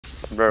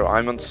Bro,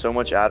 I'm on so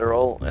much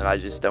Adderall, and I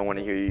just don't want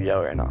to hear you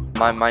yell right now.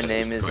 My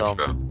name is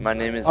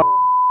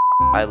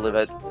I live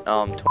at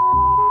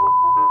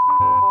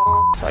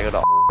so I go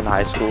to in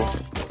high school.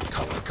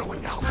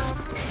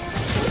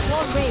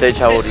 Sage,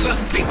 how old are you?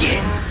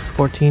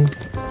 14.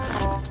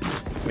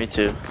 Me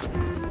too.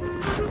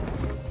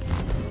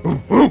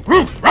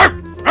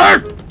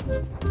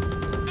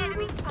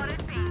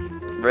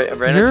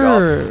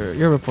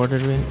 You're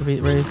reported,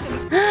 Race.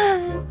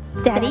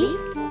 Daddy?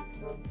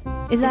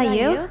 Is that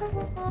you?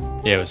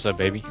 Yeah, what's up,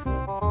 baby?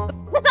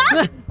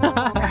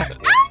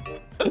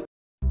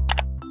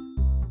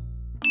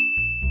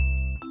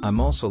 I'm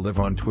also live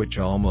on Twitch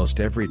almost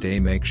every day.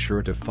 Make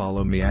sure to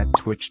follow me at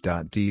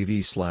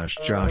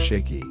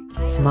twitch.tv/joshseki.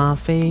 It's my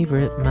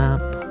favorite map.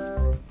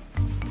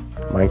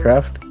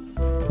 Minecraft?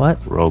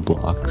 What?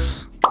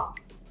 Roblox.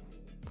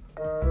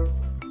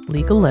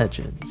 League of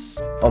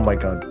Legends. Oh my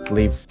god.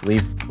 Leave.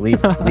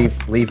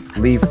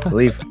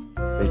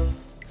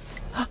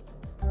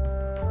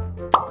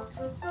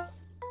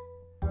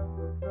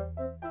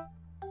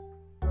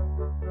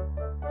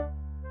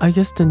 I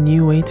guess the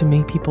new way to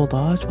make people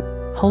dodge.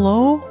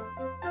 Hello?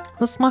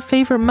 That's my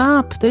favorite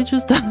map. They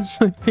just dodged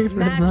my favorite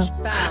map.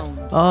 Found.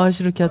 Oh, I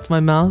should have kept my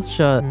mouth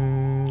shut.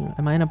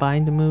 Am I in a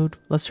bind mood?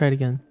 Let's try it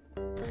again.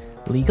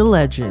 League of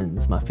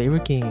Legends, my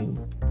favorite game.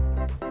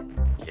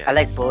 Yes. I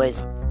like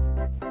boys.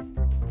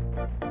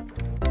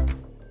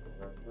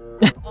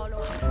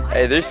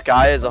 Hey, this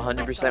guy has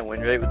 100%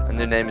 win rate, and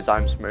their name is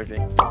I'm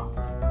Smurfing.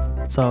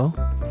 So,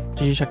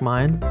 did you check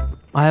mine?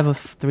 I have a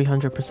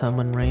 300%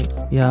 win rate.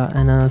 Yeah,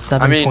 and a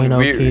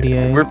 7.0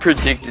 KDA. We're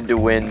predicted to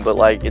win, but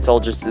like, it's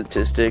all just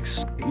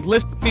statistics.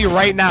 Listen to me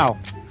right now.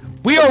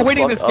 We are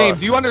winning this game.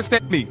 Do you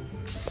understand me?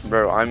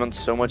 Bro, I'm on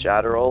so much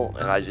Adderall,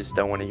 and I just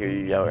don't want to hear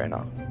you yell right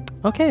now.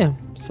 Okay,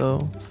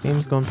 so this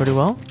game's going pretty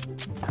well.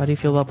 How do you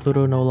feel about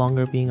Pluto no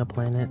longer being a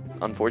planet?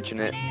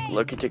 Unfortunate.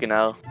 Loki took an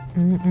L.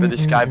 But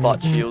this guy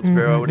bought shields,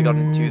 bro. I would've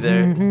gotten 2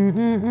 there.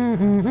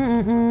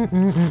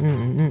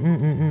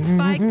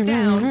 Spike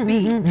down,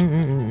 B.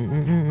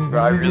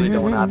 Bro, I really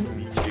don't want to have to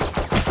meet you.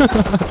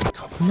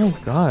 Oh my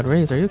god,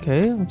 Raze, are you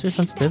okay? What's your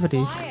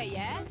sensitivity?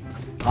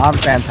 I'm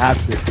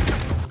fantastic.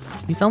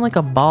 You sound like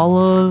a ball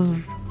of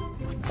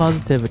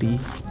positivity.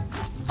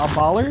 A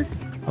baller?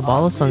 A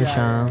ball of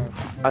sunshine.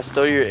 I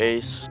stole your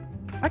ace.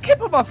 I can't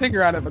put my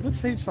finger on it, but this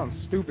stage sounds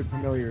stupid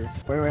familiar.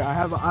 Wait, I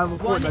have a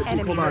One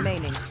enemy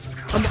remaining.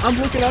 I'm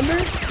looking under.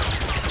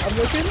 I'm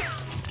looking.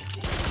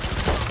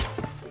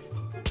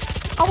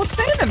 I was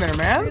standing there,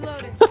 man.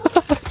 Reloading.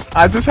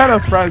 I just had a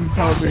friend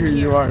tell me who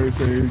you are,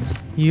 Sage.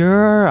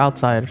 You're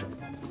outside.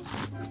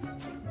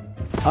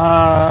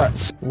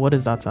 What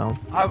does that sound?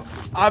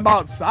 I'm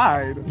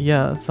outside.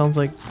 Yeah, it sounds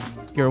like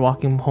you're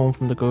walking home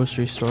from the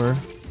grocery store.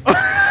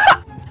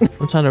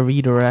 I'm trying to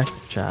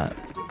redirect chat.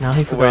 Now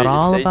he forgot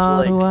all Sage, about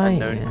like, who I a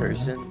known am.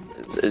 person?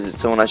 Is it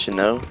someone I should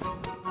know?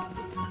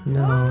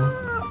 No.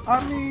 I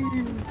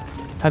mean...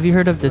 Have you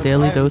heard of the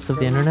daily dose of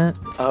the internet?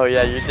 Oh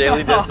yeah, your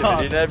daily dose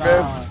of internet,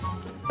 bro.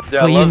 Dude,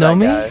 I Well, you love know that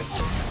me? guy.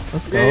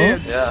 Let's go.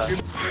 Yeah.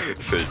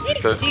 So you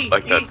said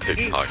like that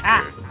TikTok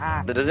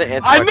dude. That doesn't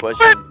answer my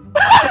question.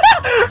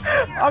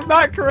 I'm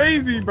not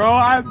crazy, bro.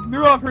 I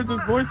knew I've heard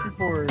this voice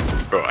before.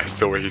 Bro, I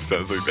swear he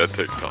sounds like that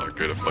TikTok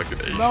dude. A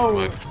fucking Asian No.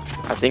 one.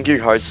 I think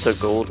your heart's still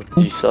gold.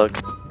 You suck.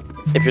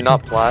 If you're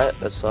not plat,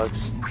 that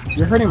sucks.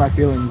 You're hurting my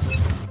feelings.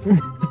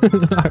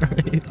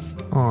 Race.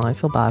 Oh, I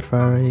feel bad for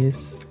our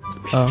Race.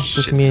 Oh, it's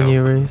just me and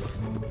you, Race.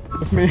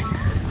 It's me.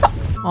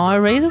 Oh,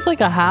 Race is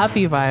like a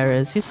happy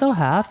virus. He's so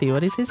happy.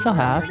 What is he so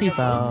happy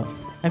about?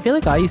 I feel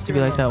like I used to be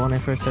like that when I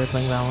first started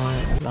playing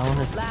Valorant. Valorant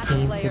has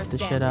tainted the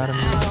shit out of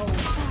me.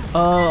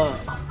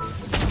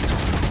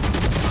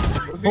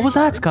 What was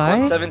that, Sky?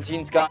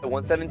 117 Sky.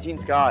 117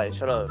 Sky.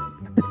 Shut up.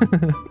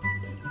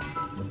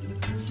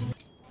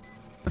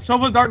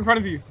 Someone dart in front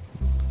of you.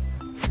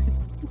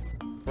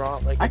 Bro,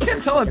 like, I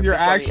can't tell if you're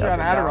actually on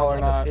Adderall or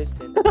not.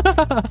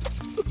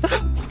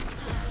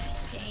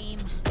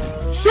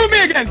 Shoot me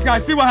again, Sky.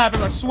 See what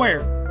happens. I swear.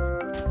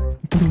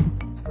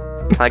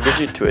 Can I get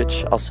you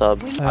Twitch? I'll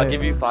sub. I'll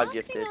give you 5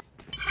 gifted.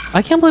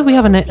 I can't believe we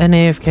have an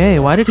AFK.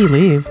 Why did he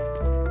leave?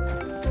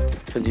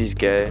 Cause he's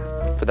gay.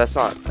 But that's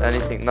not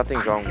anything.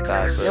 Nothing's wrong with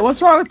that. But Yeah,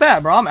 what's wrong with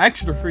that, bro? I'm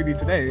extra freedy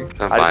today.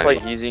 I just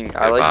like using.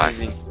 I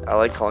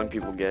like calling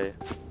people gay.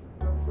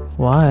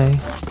 Why?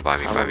 Buy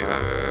me.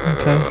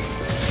 Okay.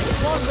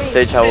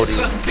 Sage, how old are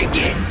you?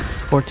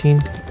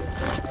 14.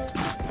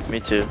 Me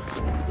too.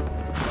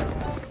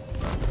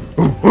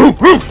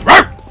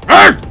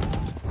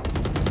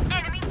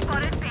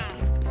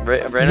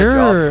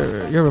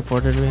 You're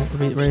reported,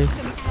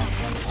 Race.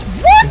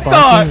 What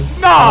the?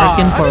 Nah!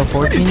 Barking for a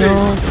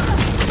 14-year-old?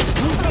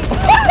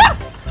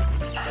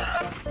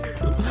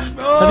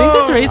 I think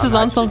this Race is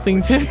on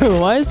something too.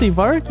 Why is he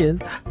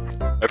barking?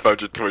 I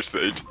found your Twitch,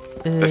 Sage.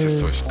 This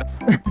is Twitch.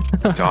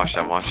 Josh,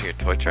 I'm watching your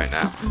Twitch right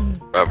now.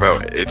 Bro,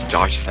 it's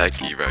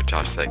joshseki, bro.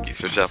 joshseki.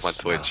 Switch up on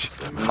Twitch.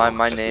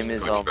 My name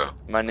is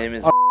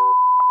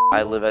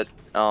I live at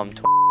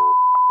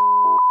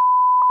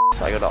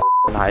so I go to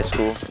in high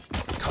school.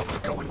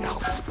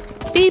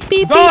 Beep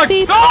beep Dog! beep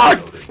beep.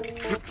 Dog!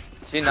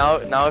 See, now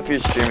if you're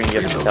streaming,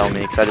 you have to tell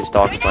me, because I just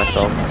doxed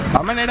myself.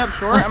 I'm gonna nade up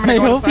short. I'm gonna I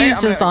go hope inside. he's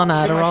I'm just on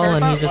gonna get my Adderall sheriff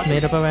and he out. just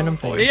made up a random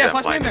thing. Holy Yeah, shit,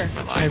 flash me in there.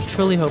 I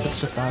truly hope it's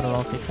just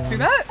Adderall kicking. See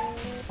that?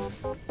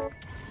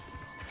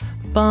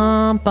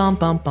 Bum bum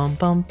bum bum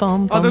bum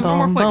bum Oh, there's one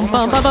more bum flick,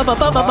 bum one more bum bum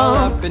bum bum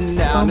bum Up and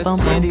down the bum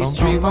city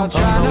street while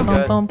trying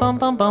to bum bum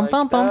bum bum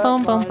bum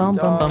bum bum bum bum bum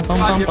bum bum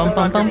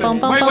bum bum bum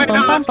bum Wait, no,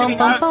 I was kidding,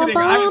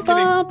 I was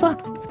kidding.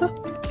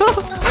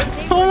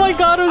 Oh my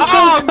god, I'm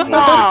Oh, so no,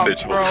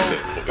 Bitch, bro. holy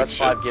shit, holy That's shit.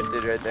 5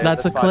 gifted right there.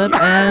 That's a 5 clip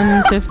gifted.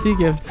 and 50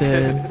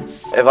 gifted.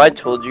 If I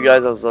told you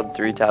guys I was on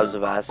 3 tabs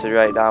of acid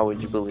right now, would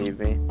you believe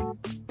me?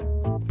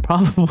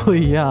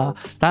 Probably, yeah.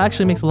 That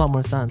actually makes a lot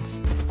more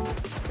sense.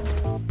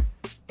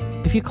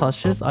 If you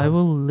clutch this, I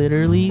will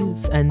literally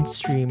end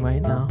stream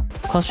right now.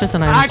 Clutch this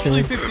and I end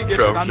Actually, stream. 50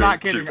 gifted. I'm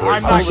not kidding. I'm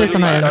Clutch not this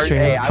and I end Start- stream.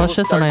 hey, I will Clutch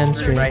this and I start end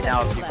stream stream. right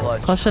now if you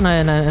clutch. Clutch and I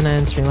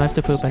end stream. I have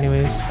to poop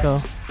anyways. Go.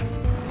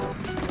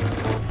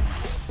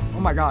 Oh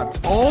my god.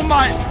 Oh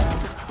my.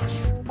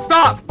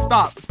 Stop!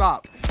 Stop!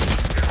 Stop!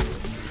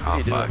 Oh,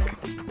 fuck.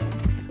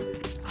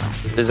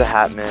 There's a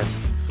hat man.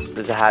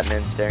 There's a hat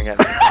man staring at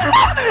me.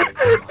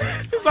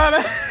 It's not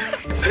a.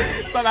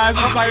 It's not as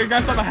exciting.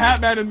 Guys saw the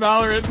hat man in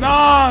Valorant.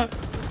 Nah!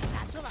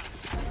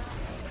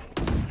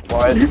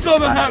 Why? You saw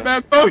the hat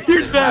man, bro. You're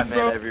There's dead, hat man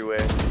bro. everywhere.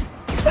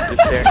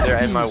 Just staring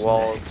there in my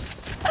walls.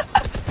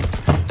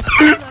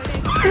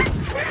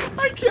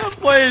 I can't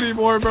play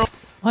anymore, bro.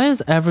 Why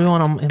is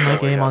everyone in my Oh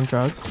my game God. on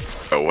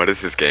drugs? Bro, what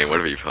is this game? What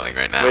are we playing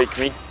right now? Wait,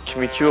 can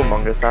we queue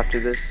Among Us after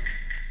this?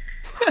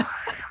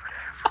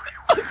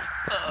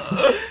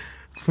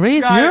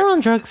 Raze, Sky, you're on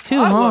drugs too,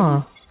 I huh?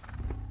 love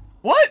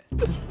What?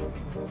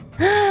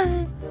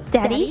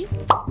 Daddy?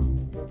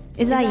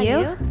 Is that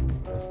you?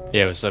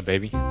 Yeah, what's up,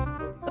 baby?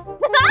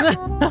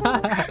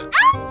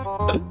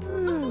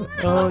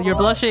 Oh, you're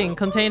blushing.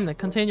 Contain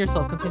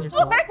yourself. Contain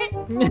yourself.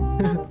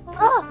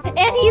 Oh,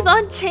 and he's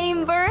on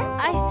chamber.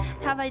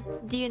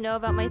 Do you know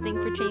about my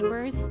thing for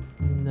chambers?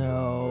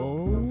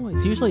 No,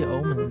 it's usually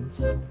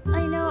omens.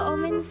 I know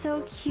Omen's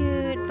so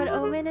cute, but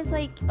Omen's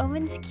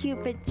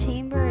cute, but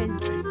Chamber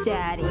is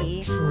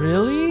daddy.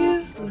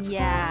 Really?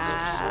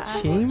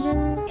 Yeah.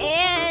 Chamber?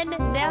 And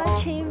now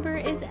Chamber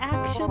is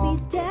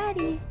actually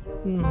daddy.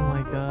 Oh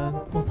my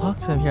god. We'll talk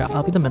to him here.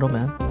 I'll be the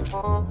middleman.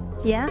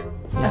 Yeah?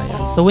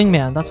 Yeah. The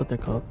wingman, that's what they're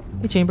called.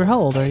 Hey Chamber, how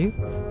old are you?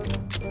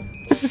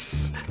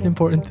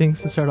 Important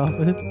things to start off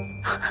with.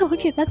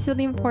 Okay, that's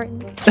really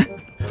important.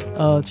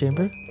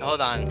 Chamber? Hold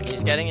on,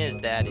 he's getting his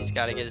dad. He's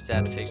got to get his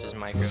dad to fix his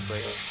mic real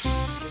quick.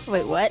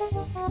 Wait, what?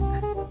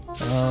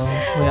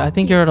 Wait, I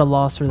think you're at a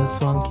loss for this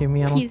one,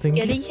 Kimmy. I don't He's think.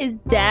 getting his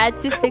dad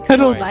to fix I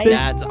his don't His mic. think-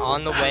 dad's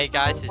on the way,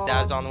 guys. His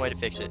dad is on the way to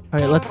fix it.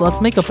 Alright, let's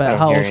make a bet. don't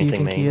How hear old do you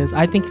anything, think he mate. is?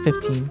 I think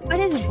 15. But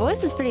his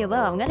voice is pretty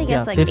low. I'm gonna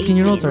Yeah, guess like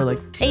 15-year-olds 18. are like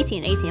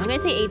 18. I'm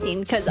gonna say 18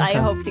 because I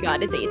hope to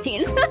God it's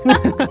 18.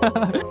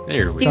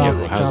 There we Dude,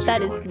 go. How's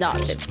that it is going? not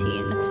 15.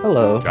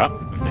 Hello. Drop.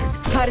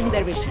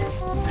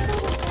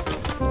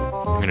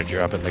 I'm gonna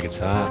drop it like it's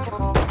hot.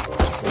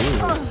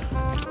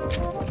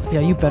 Yeah,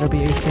 you better be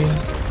 18.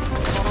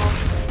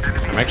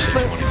 I'm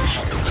actually 20.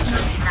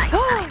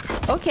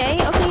 Okay,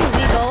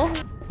 legal.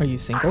 Are you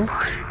single?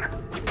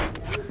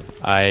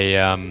 I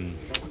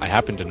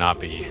happen to not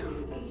be.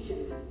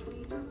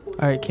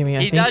 Alright, Kimmy,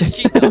 I He think does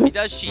cheat, though. He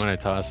does I'm cheat. gonna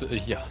toss it.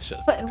 Yeah, shut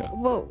the But fuck up.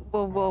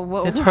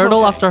 whoa. it's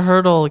hurdle after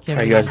hurdle, Kimmy.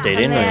 Are you guys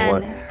dating or Man,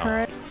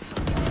 what?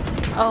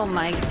 Oh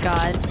my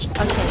god.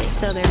 Okay,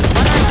 so there's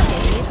one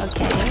arcade.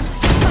 Okay.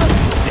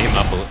 Aim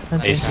up a little.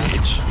 Hey,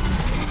 Sage.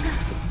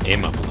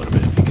 Aim up a little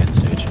bit if you can,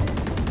 Sage.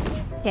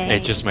 Okay.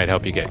 It just might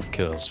help you get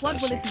kills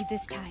faster. be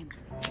this time?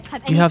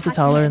 You have to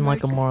tell her in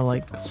like a more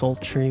like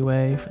sultry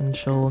way and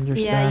she'll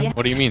understand. yeah.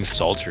 What do you mean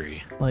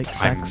sultry? Like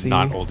sexy.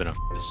 I'm not old enough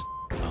for this.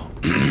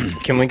 No.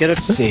 Can we get a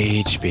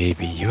Sage,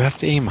 baby, you have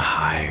to aim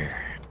higher.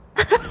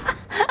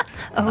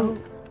 Oh.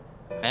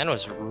 Man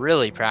was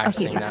really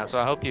practicing Okay. that, so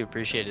I hope you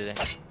appreciated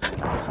it.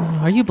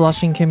 Are you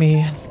blushing,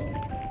 Kimmy?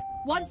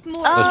 Once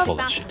more. That's full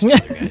of shit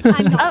together,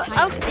 guys.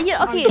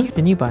 Yeah, okay.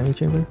 Can you buy me,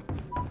 Chamber?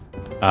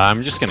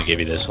 I'm just gonna give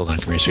you this. Hold on,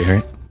 come here,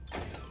 sweetheart.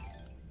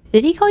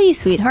 Did he call you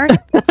sweetheart?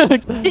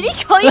 Did he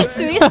call you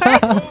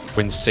sweetheart?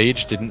 When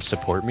Sage didn't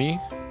support me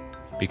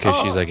because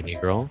she's like an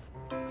e-girl,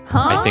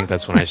 Huh? I think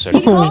that's when I You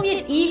started. call me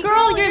an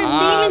e-girl? Your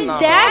name is no,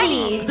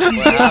 Daddy. What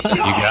happened?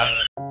 You got